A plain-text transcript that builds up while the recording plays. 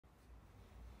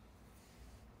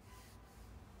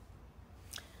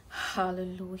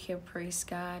Hallelujah. Praise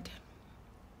God.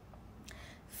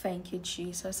 Thank you,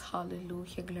 Jesus.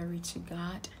 Hallelujah. Glory to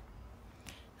God.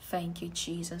 Thank you,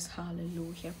 Jesus.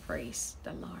 Hallelujah. Praise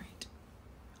the Lord.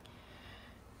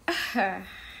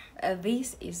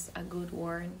 This is a good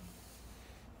word.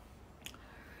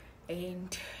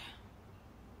 And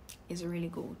it's really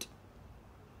good.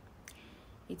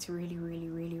 It's really, really,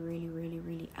 really, really, really,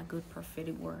 really a good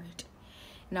prophetic word.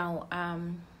 Now,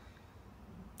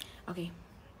 okay,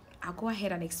 I'll go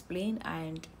ahead and explain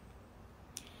and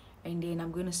then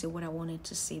I'm going to say what I wanted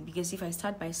to say, because if I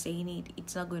start by saying it,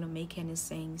 it's not going to make any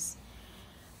sense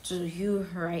to you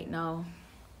right now.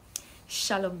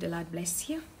 Shalom, the Lord bless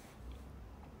you.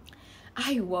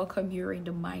 I welcome you in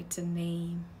the mighty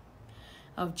name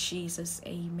of Jesus.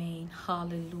 Amen.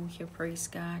 Hallelujah. Praise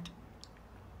God.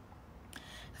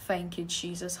 Thank you,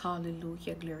 Jesus.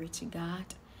 Hallelujah. Glory to God.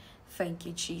 Thank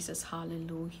you, Jesus.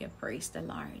 Hallelujah. Praise the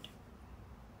Lord.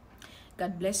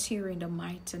 God bless you in the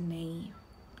mighty name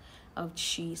of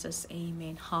Jesus.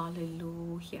 Amen.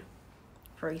 Hallelujah.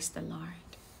 Praise the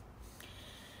Lord.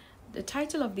 The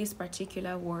title of this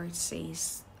particular word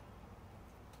says,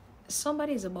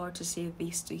 somebody is about to say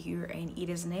this to you and it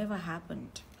has never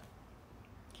happened.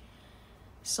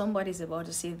 Somebody is about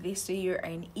to say this to you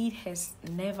and it has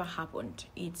never happened.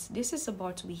 This is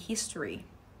about to be history.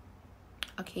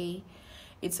 Okay?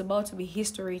 It's about to be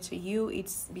history to you.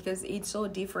 It's because it's so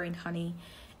different, honey.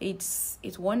 It's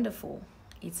wonderful.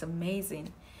 It's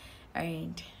amazing.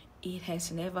 And it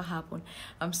has never happened.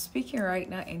 I'm speaking right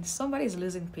now and somebody's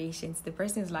losing patience. The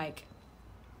person is like,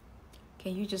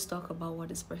 can you just talk about what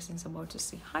this person's about to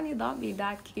say? Honey, don't be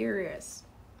that curious.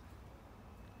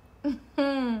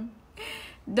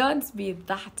 Don't be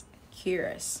that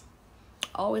curious.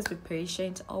 Always be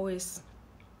patient. Always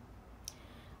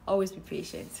be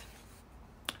patient.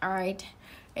 All right.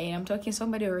 And I'm talking,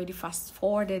 somebody already fast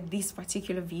forwarded this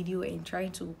particular video and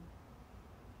trying to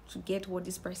get what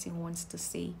this person wants to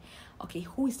say. Okay,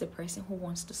 who is the person who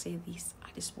wants to say this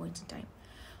at this point in time?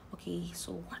 Okay,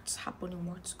 so what's happening?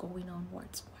 What's going on?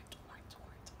 What?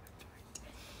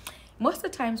 Most of the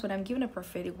times when I'm given a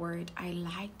prophetic word, I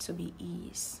like to be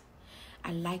ease.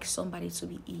 I like somebody to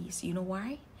be ease. You know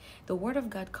why? The word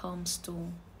of God comes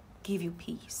to give you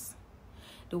peace.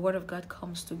 The word of God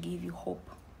comes to give you hope.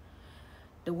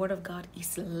 The word of God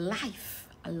is life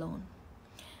alone.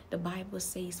 The Bible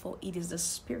says, for it is the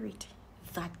spirit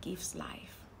that gives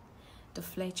life. The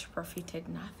flesh profited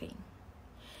nothing.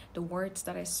 The words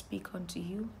that I speak unto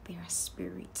you, they are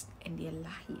spirit and they are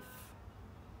life.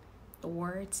 The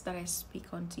words that I speak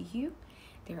unto you,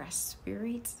 they are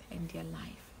spirit and they are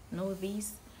life. Know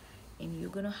this and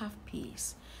you're going to have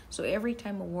peace. So every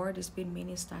time a word is being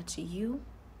ministered to you,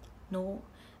 know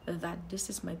that this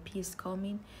is my peace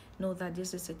coming. Know that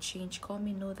this is a change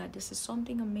coming. Know that this is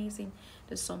something amazing.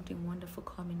 There's something wonderful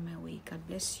coming my way. God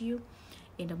bless you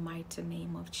in the mighty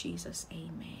name of Jesus.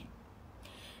 Amen.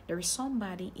 There is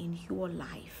somebody in your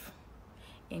life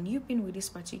and you've been with this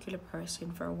particular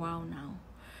person for a while now,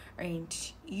 and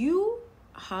you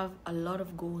have a lot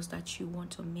of goals that you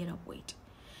want to meet up with.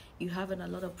 You have a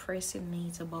lot of pressing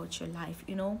needs about your life.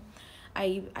 You know,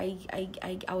 I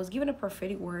was given a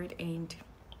prophetic word and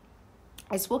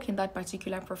I spoke in that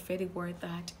particular prophetic word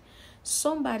that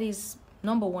somebody's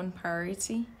number one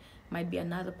priority might be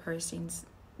another person's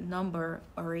number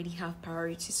already have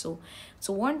priority. So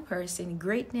to one person,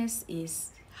 greatness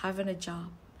is having a job.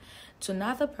 To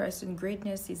another person,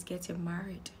 greatness is getting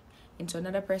married. And to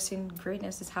another person,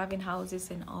 greatness is having houses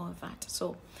and all of that.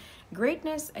 So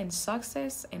greatness and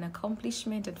success and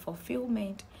accomplishment and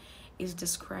fulfillment is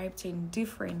described in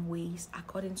different ways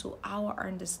according to our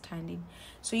understanding.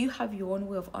 So you have your own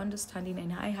way of understanding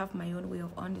and I have my own way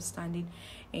of understanding,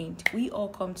 and we all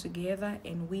come together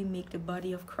and we make the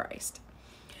body of Christ.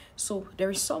 So there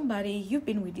is somebody, you've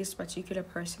been with this particular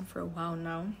person for a while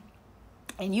now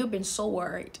and you've been so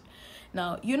worried.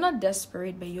 Now you're not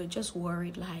desperate, but you're just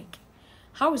worried, like,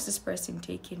 how is this person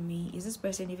taking me? Is this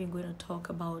person even going to talk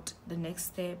about the next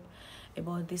step,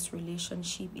 about this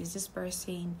relationship? Is this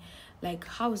person, like,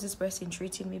 how is this person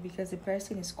treating me? Because the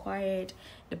person is quiet,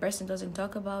 the person doesn't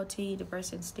talk about it, the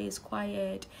person stays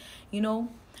quiet. You know,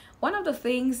 one of the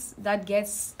things that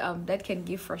gets that can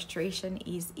give frustration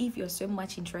is if you're so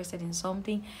much interested in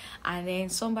something and then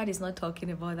somebody's not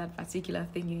talking about that particular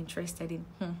thing you're interested in.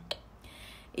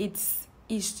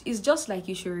 It's just like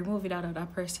you should remove it out of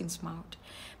that person's mouth,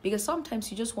 because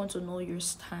sometimes you just want to know your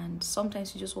stand.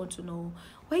 Sometimes you just want to know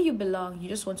where you belong. You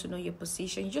just want to know your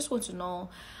position. You just want to know,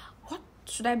 what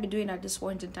should I be doing at this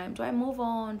point in time? Do I move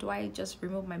on? Do I just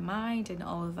remove my mind and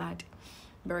all of that?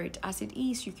 But as it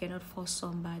is, you cannot force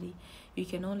somebody. You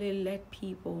can only let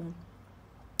people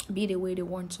be the way they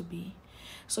want to be.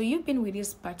 So you've been with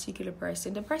this particular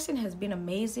person. The person has been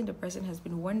amazing. The person has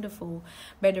been wonderful.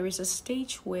 But there is a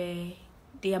stage where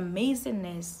the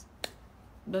amazingness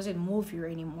doesn't move you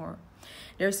anymore.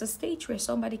 There's a stage where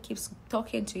somebody keeps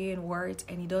talking to you in words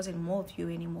and it doesn't move you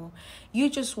anymore. You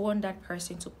just want that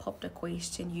person to pop the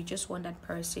question. You just want that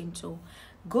person to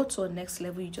go to a next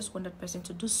level. You just want that person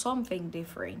to do something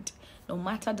different. No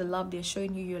matter the love they're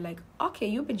showing you, you're like, okay,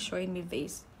 you've been showing me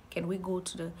this. Can we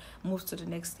move to the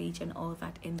next stage and all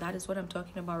that? And that is what I'm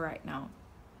talking about right now.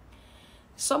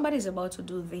 Somebody's about to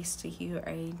do this to you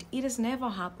and it has never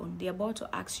happened. They're about to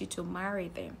ask you to marry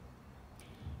them.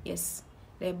 Yes,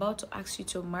 they're about to ask you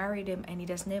to marry them and it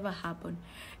has never happened.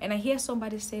 And I hear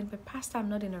somebody saying, but Pastor, I'm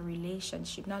not in a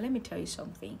relationship. Now, let me tell you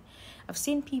something. I've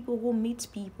seen people who meet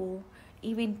people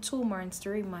even 2 months,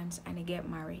 3 months, and they get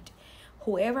married.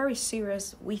 Whoever is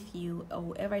serious with you or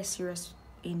whoever is serious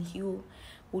in you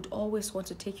would always want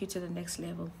to take you to the next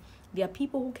level. There are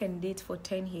people who can date for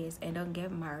 10 years and don't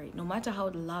get married. No matter how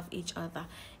they love each other,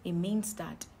 it means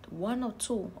that 1 or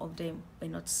 2 of them were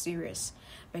not serious.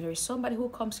 But there is somebody who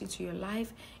comes into your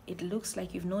life. It looks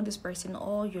like you've known this person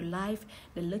all your life.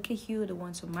 They look at you, they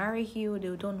want to marry you,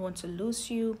 they don't want to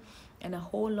lose you, and a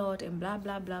whole lot, and blah,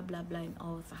 blah, blah, blah, blah, and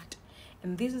all that.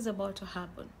 And this is about to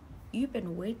happen. You've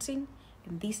been waiting,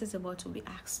 and this is about to be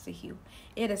asked to you.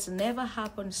 It has never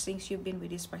happened since you've been with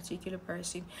this particular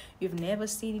person. You've never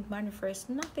seen it manifest.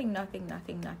 Nothing.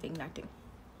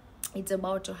 It's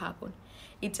about to happen.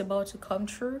 It's about to come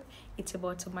true. It's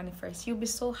about to manifest. You'll be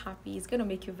so happy. It's going to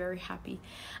make you very happy.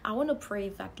 I want to pray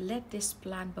that let this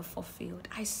plan be fulfilled.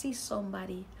 I see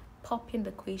somebody popping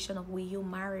the question of, will you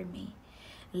marry me?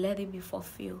 Let it be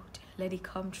fulfilled. Let it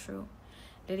come true.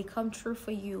 Let it come true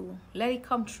for you. Let it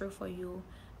come true for you.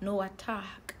 No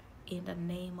attack in the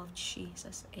name of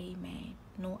Jesus. Amen.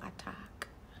 No attack.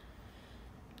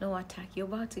 No attack. You're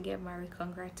about to get married.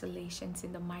 Congratulations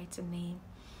in the mighty name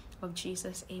of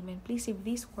Jesus. Amen. Please, if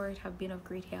this word have been of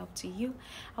great help to you,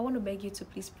 I want to beg you to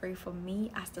please pray for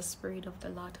me as the Spirit of the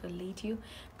Lord will lead you.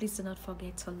 Please do not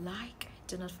forget to like,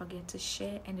 do not forget to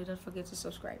share, and do not forget to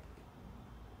subscribe.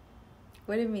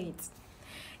 Wait a minute.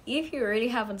 If you already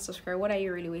haven't subscribed, what are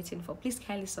you really waiting for? Please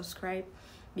kindly subscribe.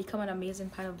 Become an amazing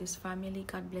part of this family.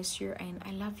 God bless you, and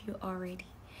I love you already.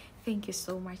 Thank you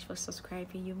so much for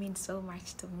subscribing. You mean so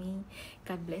much to me.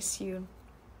 God bless you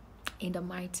in the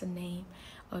mighty name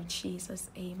of Jesus.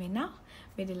 Amen. Now,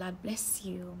 may the Lord bless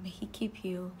you. May He keep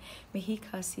you. May He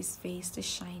cause His face to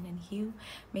shine on you.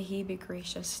 May He be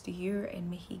gracious to you, and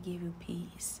may He give you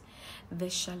peace. The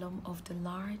shalom of the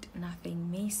Lord, nothing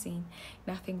missing,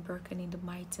 nothing broken, in the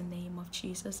mighty name of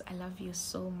Jesus. I love you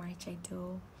so much. I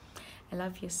do. I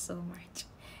love you so much.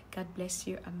 God bless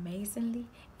you amazingly,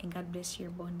 and God bless you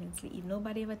abundantly. If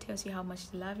nobody ever tells you how much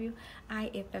they love you,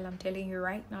 I, Ethel, I'm telling you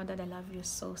right now that I love you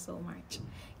so, so much.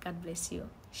 God bless you.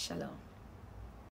 Shalom.